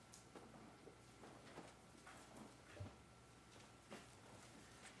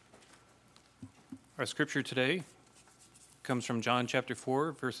Our scripture today comes from John chapter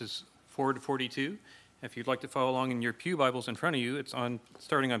 4, verses 4 to 42. If you'd like to follow along in your pew Bibles in front of you, it's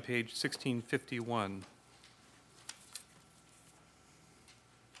starting on page 1651.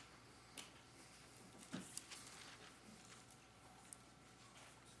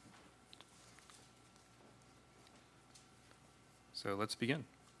 So let's begin.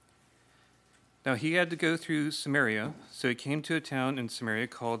 Now he had to go through Samaria, so he came to a town in Samaria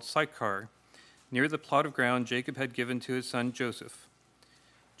called Sychar, near the plot of ground Jacob had given to his son Joseph.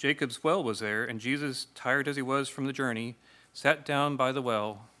 Jacob's well was there, and Jesus, tired as he was from the journey, sat down by the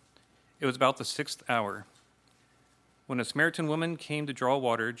well. It was about the 6th hour. When a Samaritan woman came to draw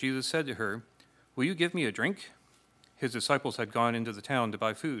water, Jesus said to her, "Will you give me a drink?" His disciples had gone into the town to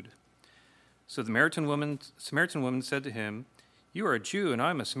buy food. So the Samaritan woman said to him, "You are a Jew, and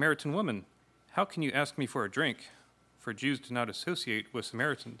I am a Samaritan woman. How can you ask me for a drink?" For Jews do not associate with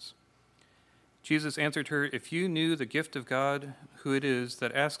Samaritans. Jesus answered her, "If you knew the gift of God, who it is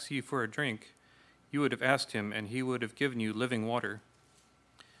that asks you for a drink, you would have asked him, and he would have given you living water."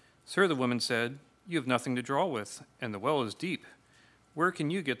 "Sir," the woman said, "you have nothing to draw with, and the well is deep. Where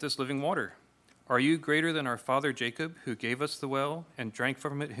can you get this living water? Are you greater than our father Jacob, who gave us the well and drank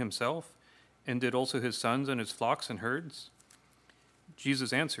from it himself, and did also his sons and his flocks and herds?"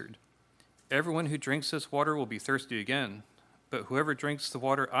 Jesus answered, "Everyone who drinks this water will be thirsty again, but whoever drinks the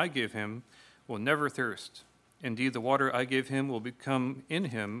water I give him will never thirst. Indeed, the water I give him will become in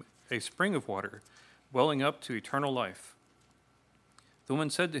him a spring of water, welling up to eternal life." The woman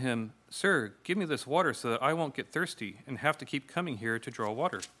said to him, "Sir, give me this water so that I won't get thirsty and have to keep coming here to draw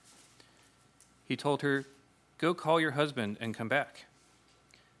water." He told her, "Go call your husband and come back."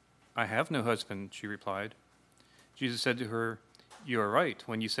 "I have no husband," she replied. Jesus said to her, "You are right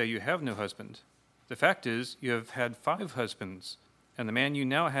when you say you have no husband. The fact is, you have had 5 husbands, and the man you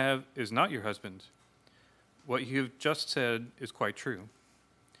now have is not your husband. What you have just said is quite true."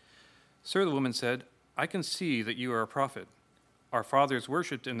 "Sir," the woman said, "I can see that you are a prophet. Our fathers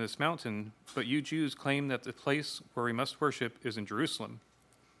worshipped in this mountain, but you Jews claim that the place where we must worship is in Jerusalem."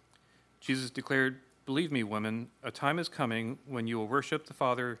 Jesus declared, "Believe me, woman, a time is coming when you will worship the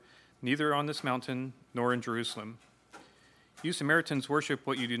Father neither on this mountain nor in Jerusalem. You Samaritans worship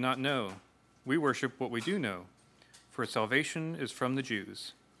what you do not know. We worship what we do know, for salvation is from the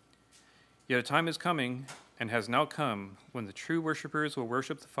Jews. Yet a time is coming, and has now come, when the true worshipers will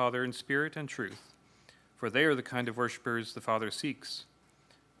worship the Father in spirit and truth, for they are the kind of worshipers the Father seeks.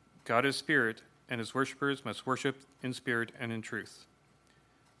 God is spirit, and his worshipers must worship in spirit and in truth."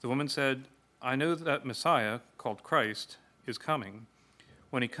 The woman said, "I know that Messiah, called Christ, is coming.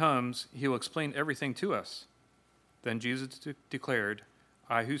 When he comes, he will explain everything to us." Then Jesus declared,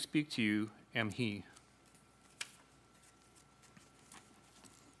 "I who speak to you am he."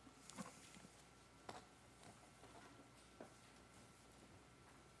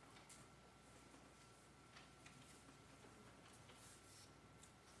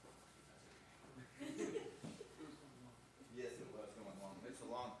 Yes, it was going long. It's a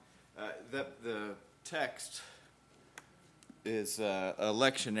long. The text is a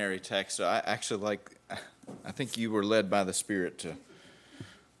lectionary text. So I actually I think you were led by the Spirit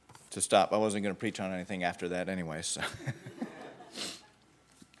to stop. I wasn't going to preach on anything after that anyway. So,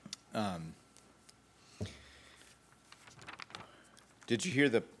 did you hear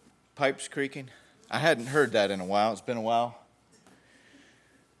the pipes creaking? I hadn't heard that in a while. It's been a while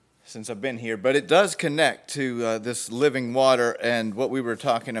since I've been here, but it does connect to this living water and what we were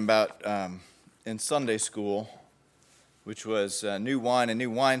talking about in Sunday school, which was new wine and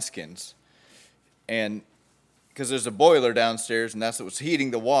new wineskins. And because there's a boiler downstairs, and that's what's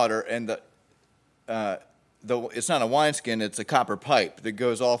heating the water, and it's not a wineskin, it's a copper pipe that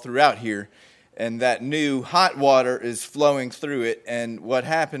goes all throughout here, and that new hot water is flowing through it, and what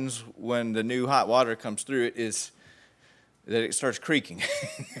happens when the new hot water comes through it is that it starts creaking.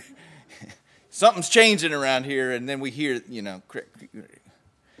 Something's changing around here, and then we hear, crick.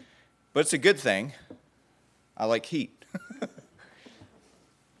 But it's a good thing. I like heat.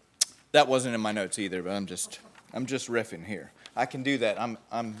 That wasn't in my notes either, but I'm just riffing here. I can do that.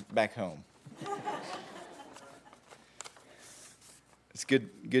 I'm back home. It's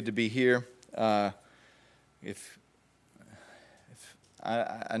good to be here. If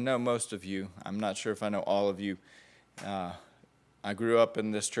I know most of you, I'm not sure if I know all of you. I grew up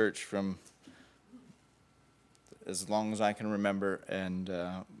in this church from as long as I can remember, and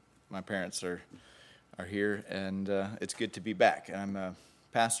my parents are here, and it's good to be back. I'm a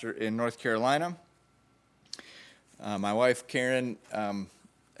pastor in North Carolina. My wife, Karen,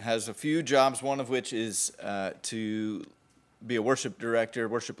 has a few jobs, one of which is to be a worship director,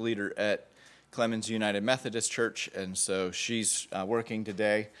 worship leader at Clemens United Methodist Church, and so she's working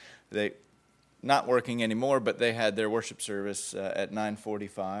today. They not working anymore, but they had their worship service at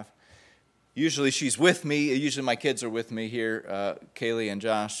 9:45. Usually she's with me. Usually my kids are with me here, Kaylee and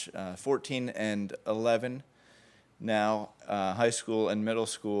Josh, 14 and 11 now, high school and middle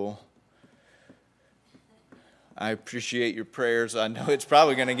school. I appreciate your prayers. I know it's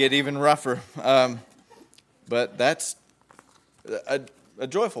probably going to get even rougher, but that's a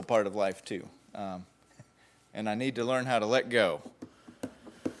joyful part of life too, and I need to learn how to let go,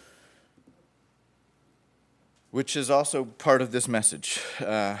 which is also part of this message.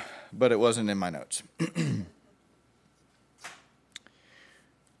 But it wasn't in my notes.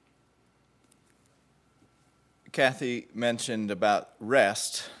 Kathy mentioned about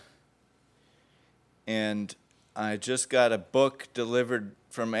rest, and I just got a book delivered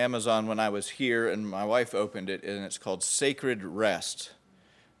from Amazon when I was here, and my wife opened it, and it's called Sacred Rest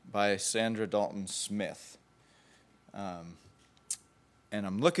by Sandra Dalton Smith. And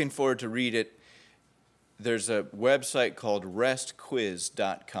I'm looking forward to read it. There's a website called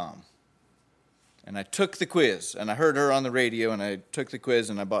restquiz.com. And I took the quiz, and I heard her on the radio, and I took the quiz,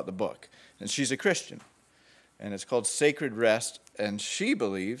 and I bought the book. And she's a Christian. And it's called Sacred Rest, and she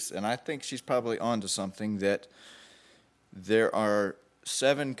believes, and I think she's probably onto something, that there are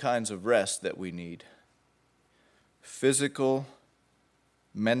 7 kinds of rest that we need: physical,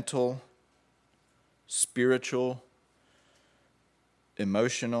 mental, spiritual,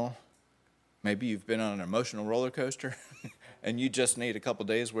 emotional. Maybe you've been on an emotional roller coaster and you just need a couple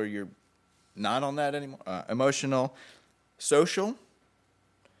days where you're not on that anymore. Emotional, social,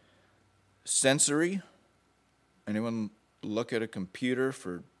 sensory. Anyone look at a computer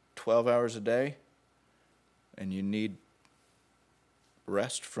for 12 hours a day and you need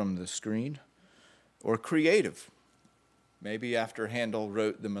rest from the screen? Or creative. Maybe after Handel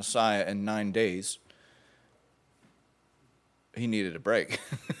wrote The Messiah in 9 days, he needed a break.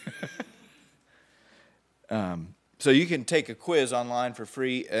 So you can take a quiz online for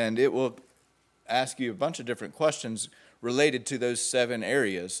free, and it will ask you a bunch of different questions related to those 7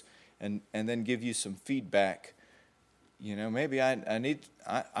 areas, and then give you some feedback. You know, maybe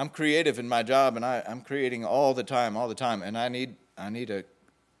I'm creative in my job, and I'm creating all the time, and I need a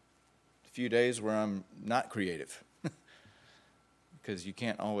few days where I'm not creative, because you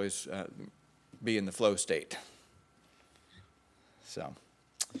can't always be in the flow state. So.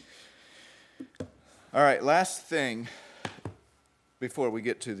 All right, last thing before we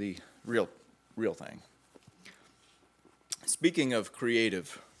get to the real thing. Speaking of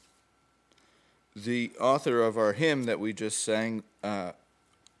creative, the author of our hymn that we just sang,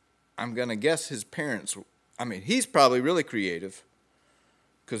 I'm going to guess his parents, he's probably really creative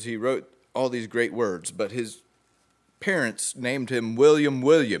because he wrote all these great words, but his parents named him William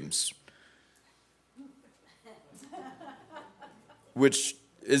Williams, which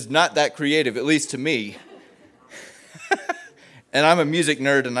is not that creative, at least to me. And I'm a music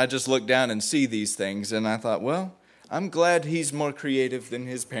nerd, and I just look down and see these things, and I thought, well, I'm glad he's more creative than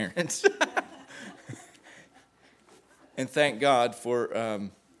his parents. And thank God for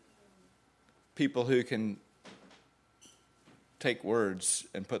people who can take words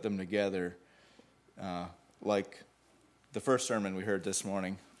and put them together, like the first sermon we heard this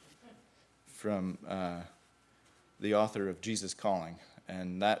morning from the author of Jesus Calling.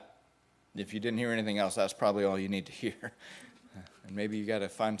 And that, if you didn't hear anything else, that's probably all you need to hear. And maybe you got to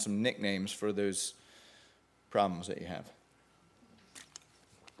find some nicknames for those problems that you have.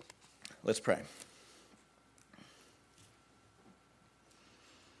 Let's pray.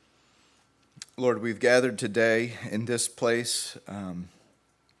 Lord, we've gathered today in this place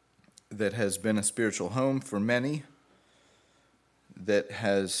that has been a spiritual home for many, that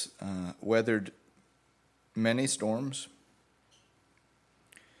has weathered many storms.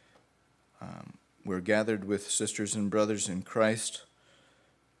 We're gathered with sisters and brothers in Christ,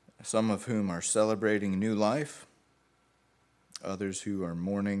 some of whom are celebrating new life, others who are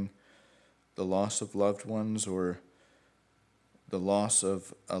mourning the loss of loved ones or the loss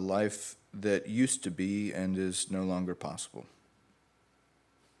of a life that used to be and is no longer possible.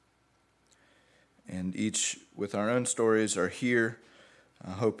 And each, with our own stories, are here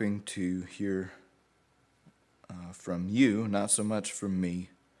hoping to hear from you, not so much from me,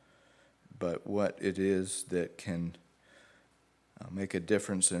 but what it is that can make a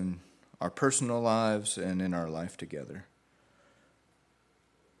difference in our personal lives and in our life together.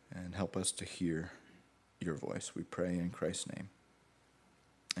 And help us to hear your voice. We pray in Christ's name.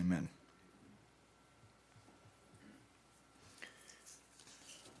 Amen.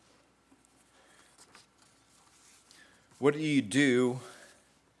 What do you do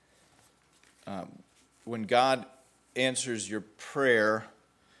when God answers your prayer,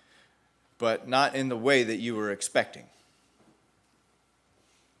 but not in the way that you were expecting?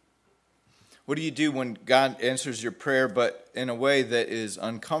 What do you do when God answers your prayer, but in a way that is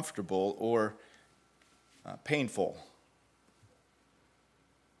uncomfortable or painful?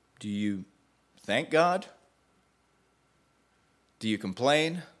 Do you thank God? Do you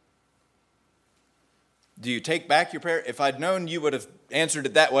complain? Do you take back your prayer? If I'd known you would have answered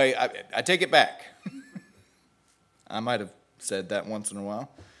it that way, I take it back. I might have said that once in a while.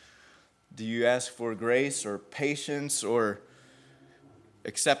 Do you ask for grace or patience or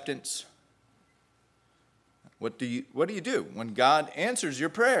acceptance? What do you do when God answers your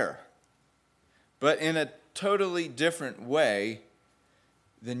prayer, but in a totally different way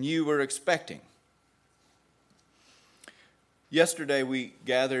than you were expecting? Yesterday we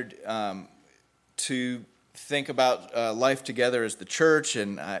gathered to think about life together as the church,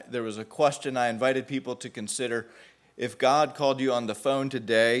 and there was a question I invited people to consider. If God called you on the phone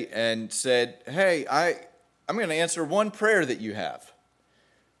today and said, hey, I'm going to answer one prayer that you have.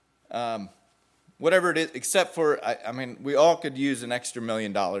 Whatever it is, except for, I mean, we all could use an extra $1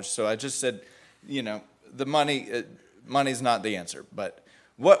 million. So I just said, the money's not the answer. But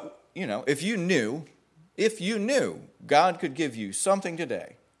if you knew God could give you something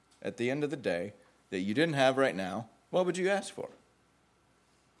today, at the end of the day, that you didn't have right now, what would you ask for?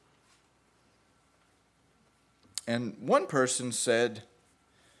 And one person said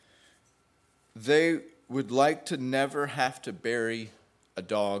they would like to never have to bury a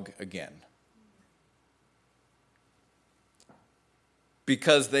dog again,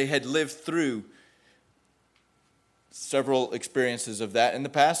 because they had lived through several experiences of that in the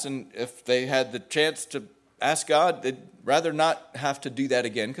past, and if they had the chance to ask God, they'd rather not have to do that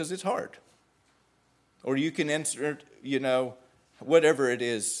again because it's hard. Or you can insert, whatever it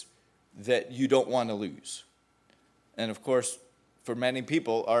is that you don't want to lose. And of course, for many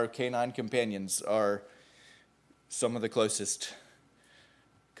people, our canine companions are some of the closest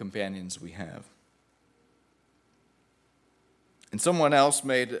companions we have. And someone else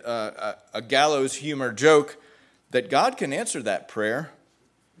made a gallows humor joke that God can answer that prayer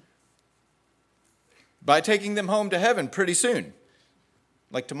by taking them home to heaven pretty soon,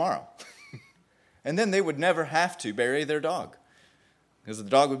 like tomorrow. And then they would never have to bury their dog, because the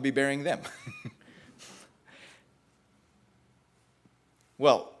dog would be burying them.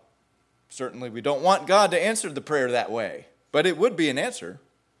 Well, certainly we don't want God to answer the prayer that way, but it would be an answer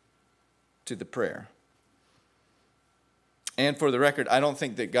to the prayer. And for the record, I don't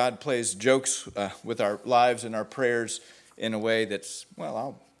think that God plays jokes with our lives and our prayers in a way that's,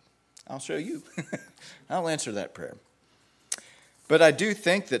 well, I'll show you. I'll answer that prayer. But I do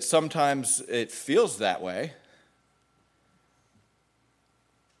think that sometimes it feels that way.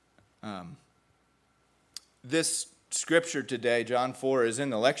 This scripture today, John 4, is in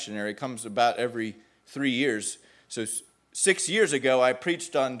the lectionary. It comes about every 3 years. So 6 years ago, I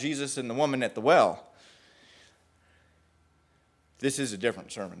preached on Jesus and the woman at the well. This is a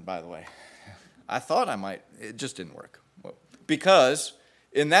different sermon, by the way. I thought I might. It just didn't work. Because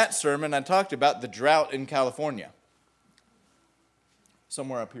in that sermon, I talked about the drought in California.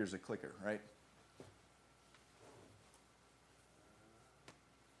 Somewhere up here is a clicker, right?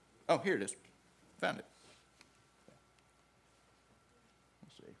 Oh, here it is. Found it.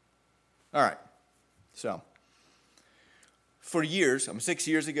 Let's see. All right. So, for years, 6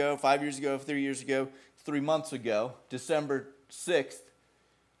 years ago, 5 years ago, 3 years ago, 3 months ago, December 6th,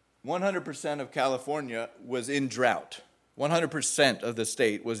 100% of California was in drought. 100% of the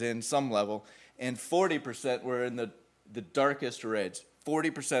state was in some level, and 40% were in the darkest reds.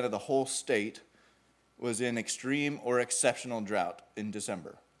 40% of the whole state was in extreme or exceptional drought in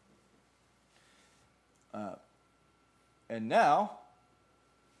December. And now,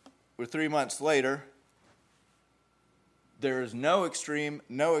 we're 3 months later, there is no extreme,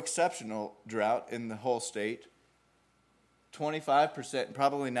 no exceptional drought in the whole state. 25%,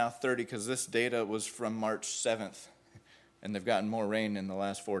 probably now 30%, because this data was from March 7th, and they've gotten more rain in the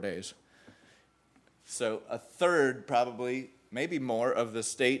last 4 days. So a third, probably, maybe more, of the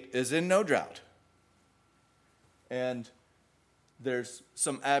state is in no drought. And there's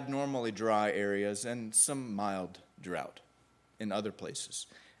some abnormally dry areas and some mild drought in other places.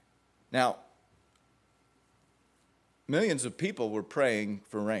 Now, millions of people were praying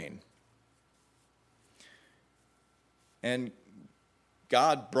for rain. And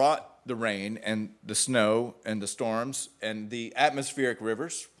God brought the rain and the snow and the storms and the atmospheric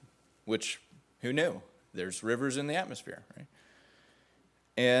rivers, which, who knew? There's rivers in the atmosphere, right?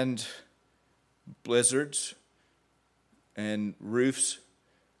 And blizzards and roofs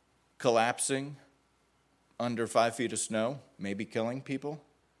collapsing under 5 feet of snow, maybe killing people.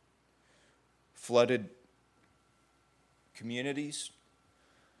 Flooded communities.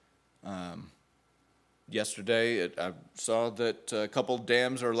 Yesterday, I saw that a couple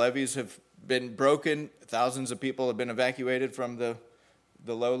dams or levees have been broken. Thousands of people have been evacuated from the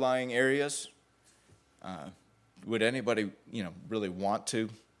low-lying areas. Would anybody, really want to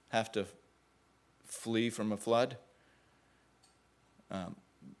have to flee from a flood?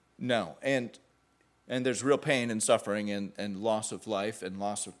 No. And there's real pain and suffering and loss of life and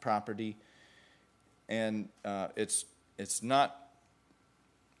loss of property. And it's not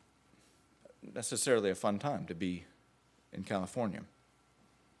necessarily a fun time to be in California.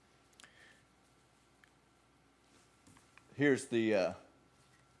 Here's the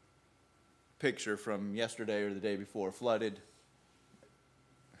picture from yesterday or the day before, flooded.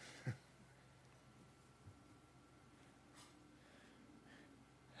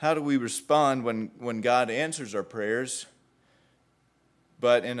 How do we respond when God answers our prayers,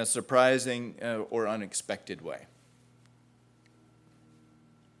 but in a surprising or unexpected way?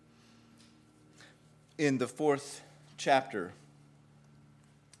 In the 4th chapter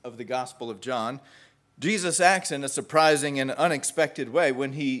of the Gospel of John, Jesus acts in a surprising and unexpected way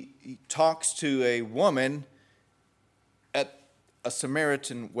when he talks to a woman at a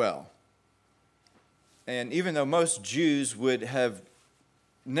Samaritan well. And even though most Jews would have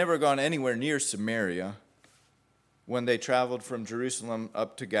never gone anywhere near Samaria when they traveled from Jerusalem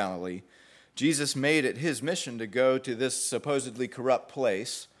up to Galilee, Jesus made it his mission to go to this supposedly corrupt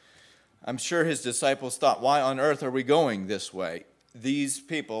place. I'm sure his disciples thought, why on earth are we going this way? These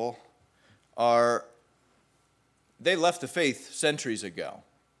people they left the faith centuries ago.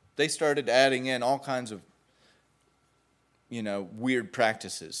 They started adding in all kinds of, weird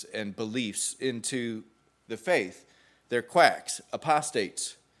practices and beliefs into the faith. They're quacks,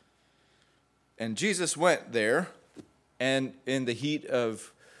 apostates. And Jesus went there, and in the heat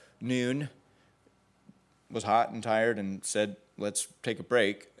of noon, was hot and tired and said, let's take a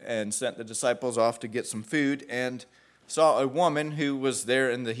break, and sent the disciples off to get some food, and saw a woman who was there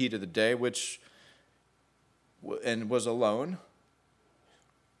in the heat of the day, and was alone,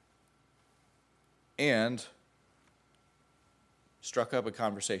 and struck up a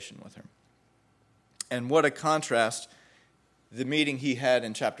conversation with her. And what a contrast the meeting he had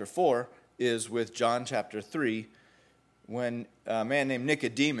in chapter 4 is with John chapter 3, when a man named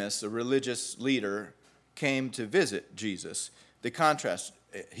Nicodemus, a religious leader, came to visit Jesus. The contrast,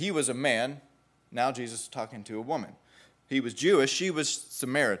 he was a man, now Jesus is talking to a woman. He was Jewish, she was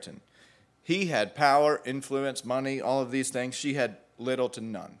Samaritan. He had power, influence, money, all of these things. She had little to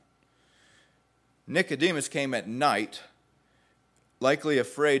none. Nicodemus came at night, likely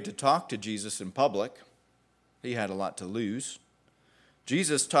afraid to talk to Jesus in public. He had a lot to lose.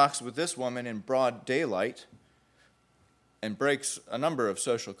 Jesus talks with this woman in broad daylight and breaks a number of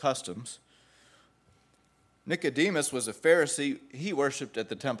social customs. Nicodemus was a Pharisee. He worshiped at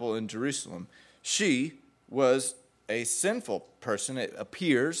the temple in Jerusalem. She was a sinful person, it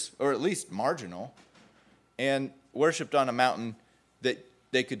appears, or at least marginal, and worshipped on a mountain that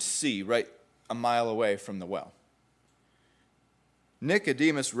they could see right a mile away from the well.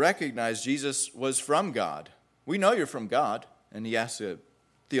 Nicodemus recognized Jesus was from God. We know you're from God. And he asks a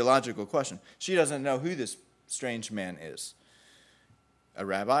theological question. She doesn't know who this strange man is. A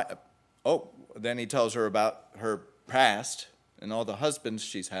rabbi? Oh, then he tells her about her past and all the husbands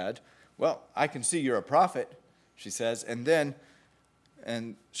she's had. Well, I can see you're a prophet, she says. And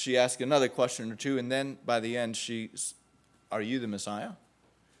she asks another question or two, and then by the end, are you the Messiah?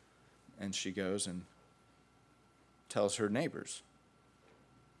 And she goes and tells her neighbors.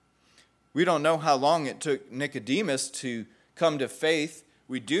 We don't know how long it took Nicodemus to come to faith.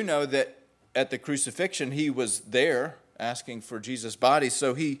 We do know that at the crucifixion, he was there asking for Jesus' body.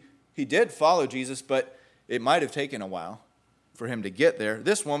 So he did follow Jesus, but it might have taken a while for him to get there.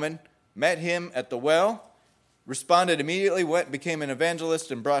 This woman met him at the well, responded immediately, went, became an evangelist,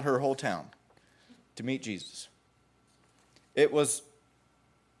 and brought her whole town to meet Jesus. It was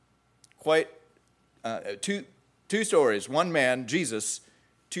quite two stories. One man, Jesus,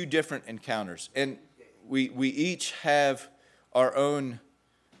 two different encounters. And we each have our own,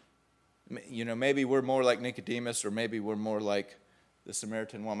 maybe we're more like Nicodemus, or maybe we're more like the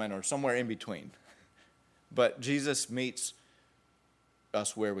Samaritan woman, or somewhere in between. But Jesus meets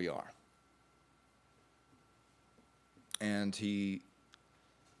us where we are. And he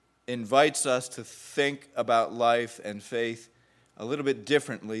invites us to think about life and faith a little bit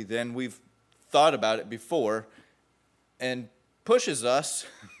differently than we've thought about it before, and pushes us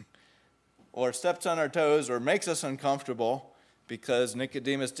or steps on our toes or makes us uncomfortable, because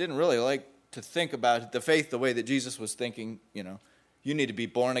Nicodemus didn't really like to think about the faith the way that Jesus was thinking, you need to be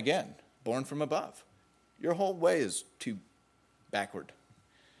born again, born from above. Your whole way is too backward.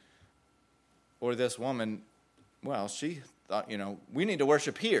 Or this woman, well, she thought, we need to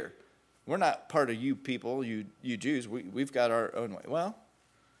worship here. We're not part of you people, you Jews. We've got our own way. Well,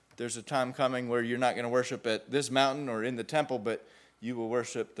 there's a time coming where you're not going to worship at this mountain or in the temple, but you will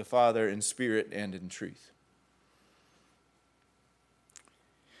worship the Father in spirit and in truth.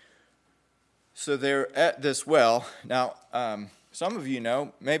 So they're at this well. Now, some of you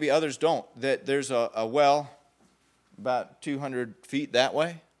know, maybe others don't, that there's a well about 200 feet that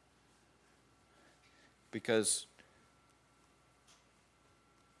way. Because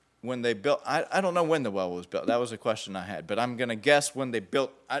when they built, I don't know when the well was built. That was a question I had. But I'm going to guess when they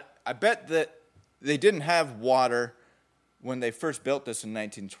built, I bet that they didn't have water when they first built this in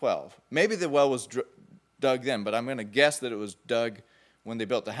 1912. Maybe the well was dug then, but I'm going to guess that it was dug when they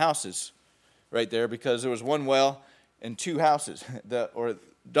built the houses right there, because there was one well and two houses. Or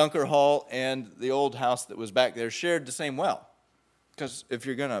Dunker Hall and the old house that was back there shared the same well. Because if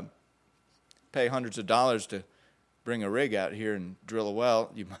you're going to pay hundreds of dollars to bring a rig out here and drill a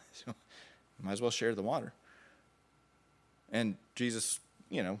well, you might as well share the water. And Jesus,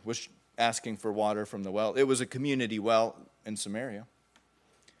 was asking for water from the well. It was a community well in Samaria.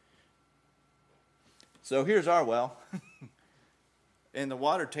 So here's our well. And the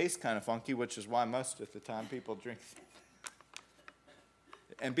water tastes kind of funky, which is why most of the time people drink.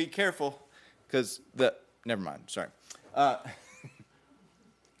 And be careful, because never mind, sorry.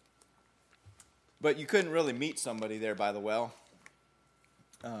 But you couldn't really meet somebody there by the well.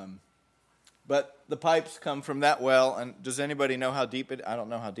 But the pipes come from that well, and does anybody know how deep I don't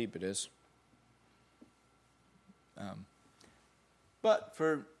know how deep it is. But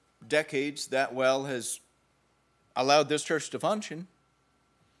for decades, that well has allowed this church to function.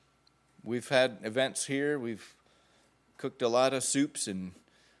 We've had events here. We've cooked a lot of soups and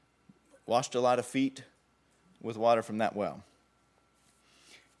washed a lot of feet with water from that well.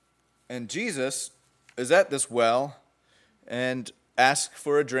 And Jesus is at this well and asks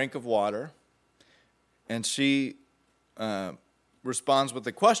for a drink of water. And she responds with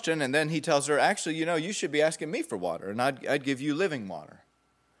a question, and then he tells her, actually, you should be asking me for water, and I'd give you living water.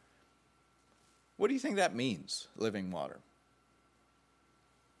 What do you think that means, living water?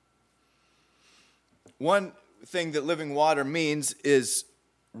 One thing that living water means is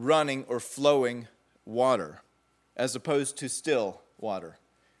running or flowing water, as opposed to still water.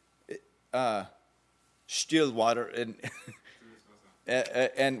 Still water,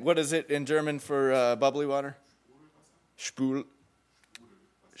 and what is it in German for bubbly water? Sprudel.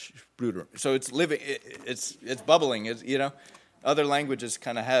 So it's living. It's bubbling. Other languages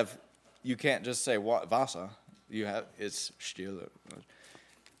kind of have. You can't just say Wasser. It's still.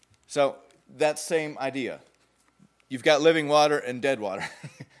 So that same idea. You've got living water and dead water.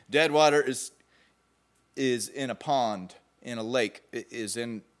 Dead water is in a pond, in a lake. It is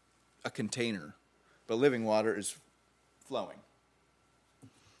in a container, but living water is flowing.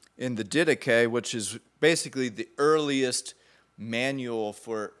 In the Didache, which is basically the earliest manual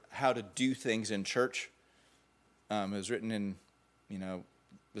for how to do things in church, it was written in,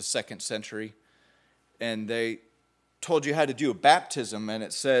 the 2nd century, and they told you how to do a baptism, and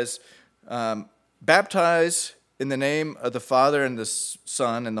it says, baptize in the name of the Father and the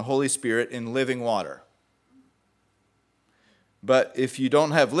Son and the Holy Spirit in living water. But if you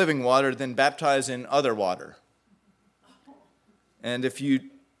don't have living water, then baptize in other water. And if you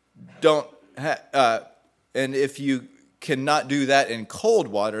cannot do that in cold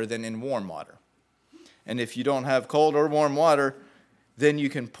water, then in warm water. And if you don't have cold or warm water, then you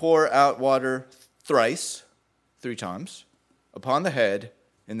can pour out water thrice, 3 times, upon the head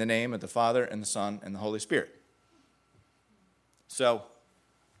in the name of the Father and the Son and the Holy Spirit. So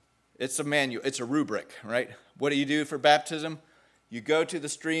it's a manual, it's a rubric, right? What do you do for baptism? You go to the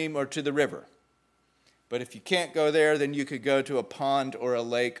stream or to the river. But if you can't go there, then you could go to a pond or a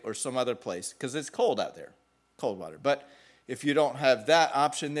lake or some other place, because it's cold out there, cold water. But if you don't have that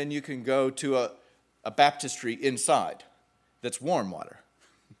option, then you can go to a baptistry inside that's warm water,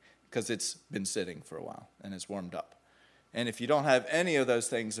 because it's been sitting for a while and it's warmed up. And if you don't have any of those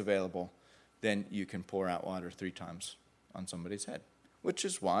things available, then you can pour out water 3 times on somebody's head, which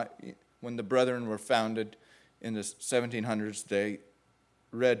is why when the Brethren were founded in the 1700s, they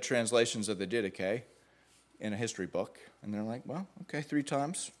read translations of the Didache in a history book, and they're like, well, okay, 3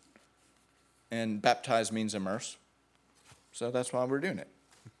 times. And baptize means immerse. So that's why we're doing it.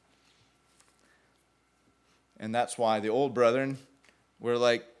 And that's why the old brethren were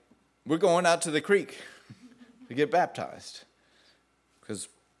like, we're going out to the creek to get baptized. Because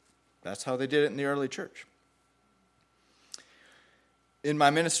That's how they did it in the early church. In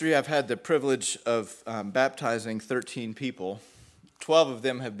my ministry, I've had the privilege of baptizing 13 people. 12 of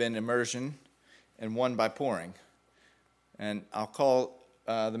them have been immersion, and 1 by pouring. And I'll call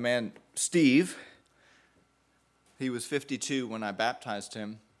the man Steve. He was 52 when I baptized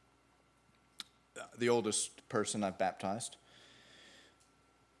him, the oldest person I've baptized.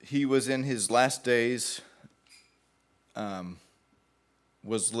 He was in his last days,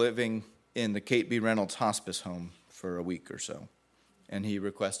 was living in the Kate B. Reynolds hospice home for a week or so, and he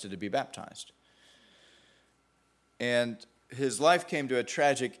requested to be baptized. And his life came to a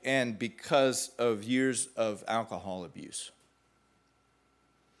tragic end because of years of alcohol abuse.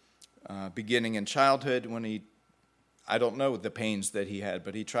 Beginning in childhood when I don't know the pains that he had,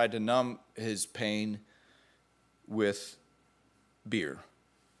 but he tried to numb his pain with beer.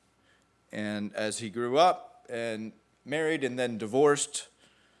 And as he grew up and married and then divorced,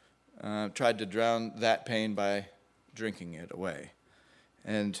 tried to drown that pain by drinking it away.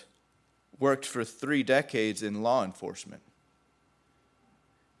 And worked for 3 decades in law enforcement,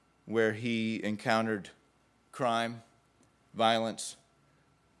 where he encountered crime, violence,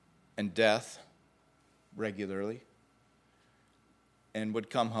 and death regularly, and would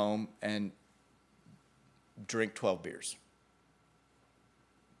come home and drink 12 beers.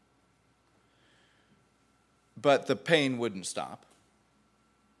 But the pain wouldn't stop.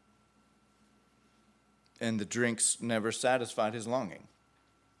 And the drinks never satisfied his longing.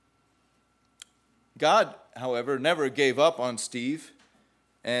 God, however, never gave up on Steve,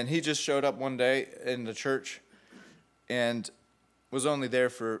 and he just showed up one day in the church and was only there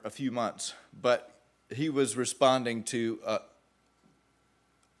for a few months. But he was responding to,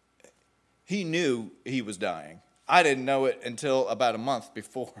 he knew he was dying. I didn't know it until about a month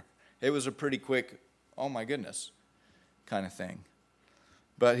before. It was a pretty quick, oh my goodness, kind of thing.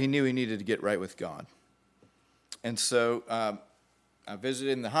 But he knew he needed to get right with God. And so I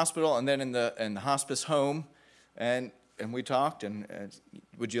visited in the hospital and then in the hospice home, and we talked, and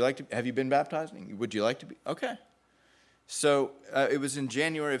would you like to, have you been baptized? Would you like to be? Okay. So it was in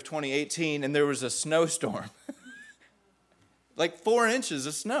January of 2018, and there was a snowstorm. Like 4 inches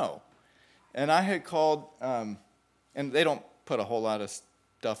of snow. And I had called, and they don't put a whole lot of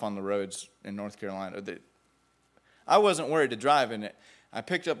stuff on the roads in North Carolina. I wasn't worried to drive in it. I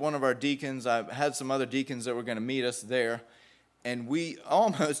picked up one of our deacons. I had some other deacons that were going to meet us there. And we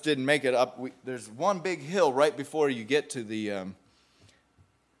almost didn't make it up. There's one big hill right before you get to the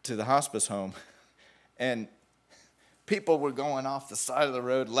hospice home. And people were going off the side of the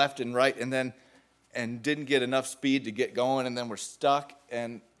road left and right and didn't get enough speed to get going, and then were stuck.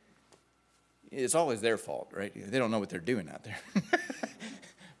 And it's always their fault, right? They don't know what they're doing out there.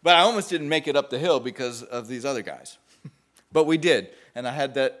 But I almost didn't make it up the hill because of these other guys. But we did. And I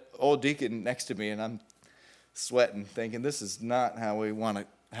had that old deacon next to me, and I'm sweating, thinking, this is not how we want to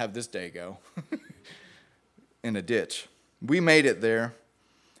have this day go. In a ditch. We made it there,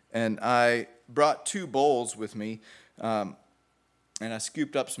 and I brought 2 bowls with me, and I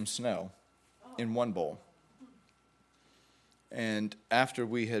scooped up some snow in one bowl. And after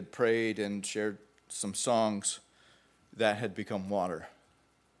we had prayed and shared some songs, that had become water.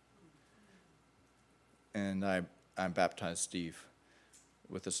 And I baptized Steve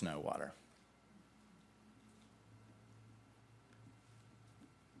with the snow water.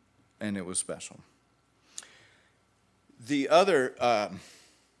 And it was special. The other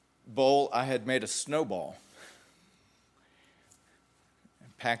bowl, I had made a snowball. I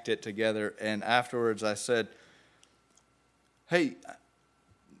packed it together, and afterwards I said, hey,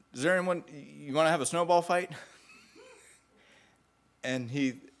 is there anyone, you want to have a snowball fight? And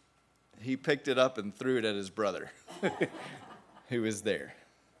he picked it up and threw it at his brother, who was there.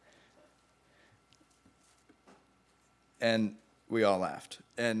 And we all laughed.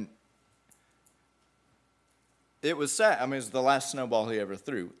 And it was sad. I mean, it was the last snowball he ever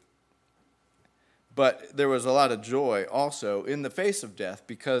threw. But there was a lot of joy also in the face of death,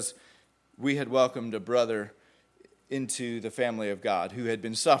 because we had welcomed a brother into the family of God who had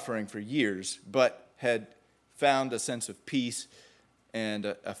been suffering for years, but had found a sense of peace and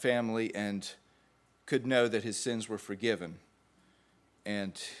a family, and could know that his sins were forgiven,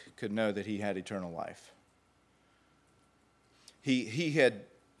 and could know that he had eternal life. He had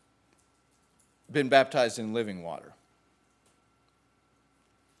been baptized in living water.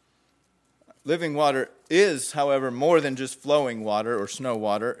 Living water is, however, more than just flowing water or snow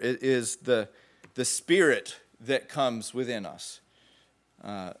water. It is the Spirit that comes within us.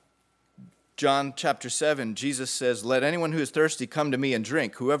 John chapter 7, Jesus says, "Let anyone who is thirsty come to me and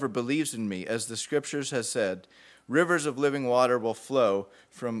drink. Whoever believes in me, as the Scriptures has said, Rivers of living water will flow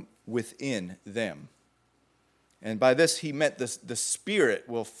from within them. And by this he meant the Spirit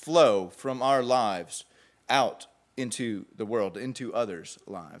will flow from our lives out into the world, into others'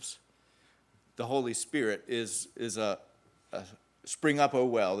 lives. The Holy Spirit is a spring up, oh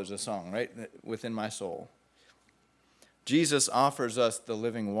well, there's a song, right, within my soul. Jesus offers us the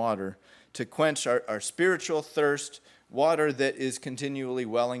living water to quench our spiritual thirst, water that is continually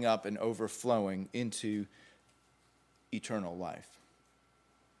welling up and overflowing into eternal life.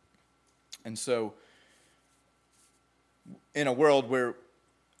 And so, in a world where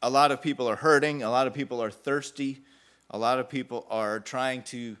a lot of people are hurting, a lot of people are thirsty, a lot of people are trying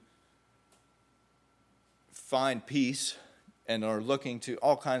to find peace and are looking to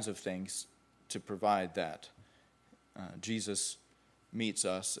all kinds of things to provide that, Jesus meets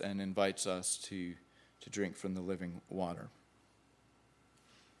us and invites us to drink from the living water.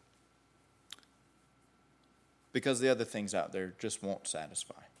 Because the other things out there just won't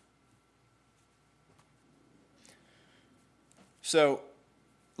satisfy. So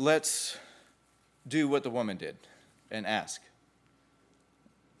let's do what the woman did and ask.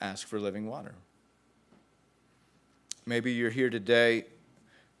 Ask for living water. Maybe you're here today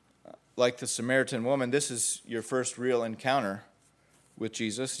like the Samaritan woman. This is your first real encounter with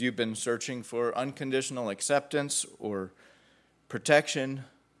Jesus. You've been searching for unconditional acceptance or protection,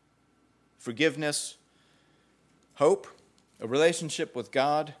 forgiveness, hope, a relationship with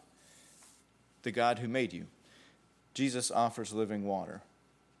God, the God who made you. Jesus offers living water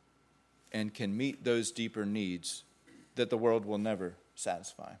and can meet those deeper needs that the world will never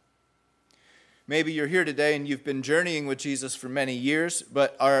satisfy. Maybe you're here today and you've been journeying with Jesus for many years,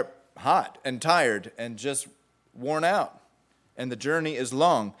 but are hot and tired and just worn out. And the journey is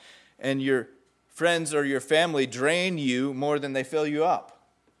long. And your friends or your family drain you more than they fill you up.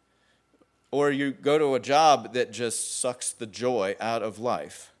 Or you go to a job that just sucks the joy out of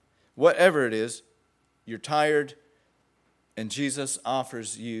life. Whatever it is, you're tired, and Jesus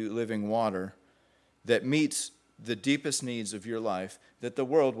offers you living water that meets the deepest needs of your life that the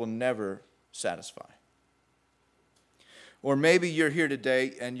world will never satisfy. Or maybe you're here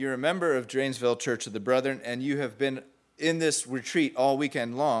today and you're a member of Drainesville Church of the Brethren and you have been in this retreat all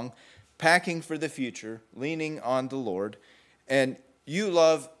weekend long, packing for the future, leaning on the Lord, and you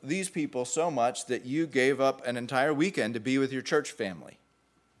love these people so much that you gave up an entire weekend to be with your church family.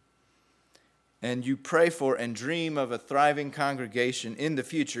 And you pray for and dream of a thriving congregation in the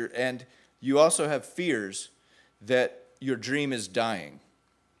future, and you also have fears that your dream is dying.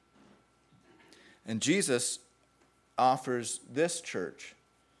 And Jesus offers this church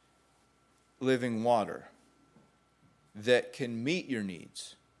living water that can meet your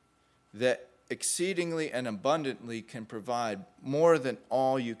needs, that exceedingly and abundantly can provide more than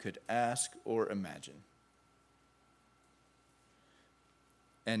all you could ask or imagine.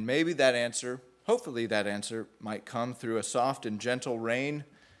 And maybe that answer, hopefully that answer, might come through a soft and gentle rain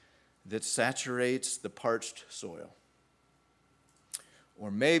that saturates the parched soil. Or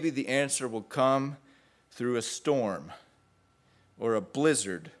maybe the answer will come through a storm or a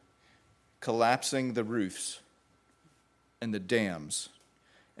blizzard collapsing the roofs and the dams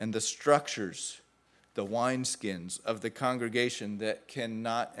and the structures, the wineskins of the congregation that can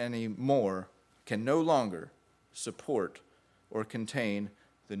no longer support or contain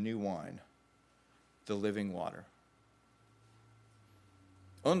the new wine, the living water.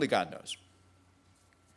 Only God knows.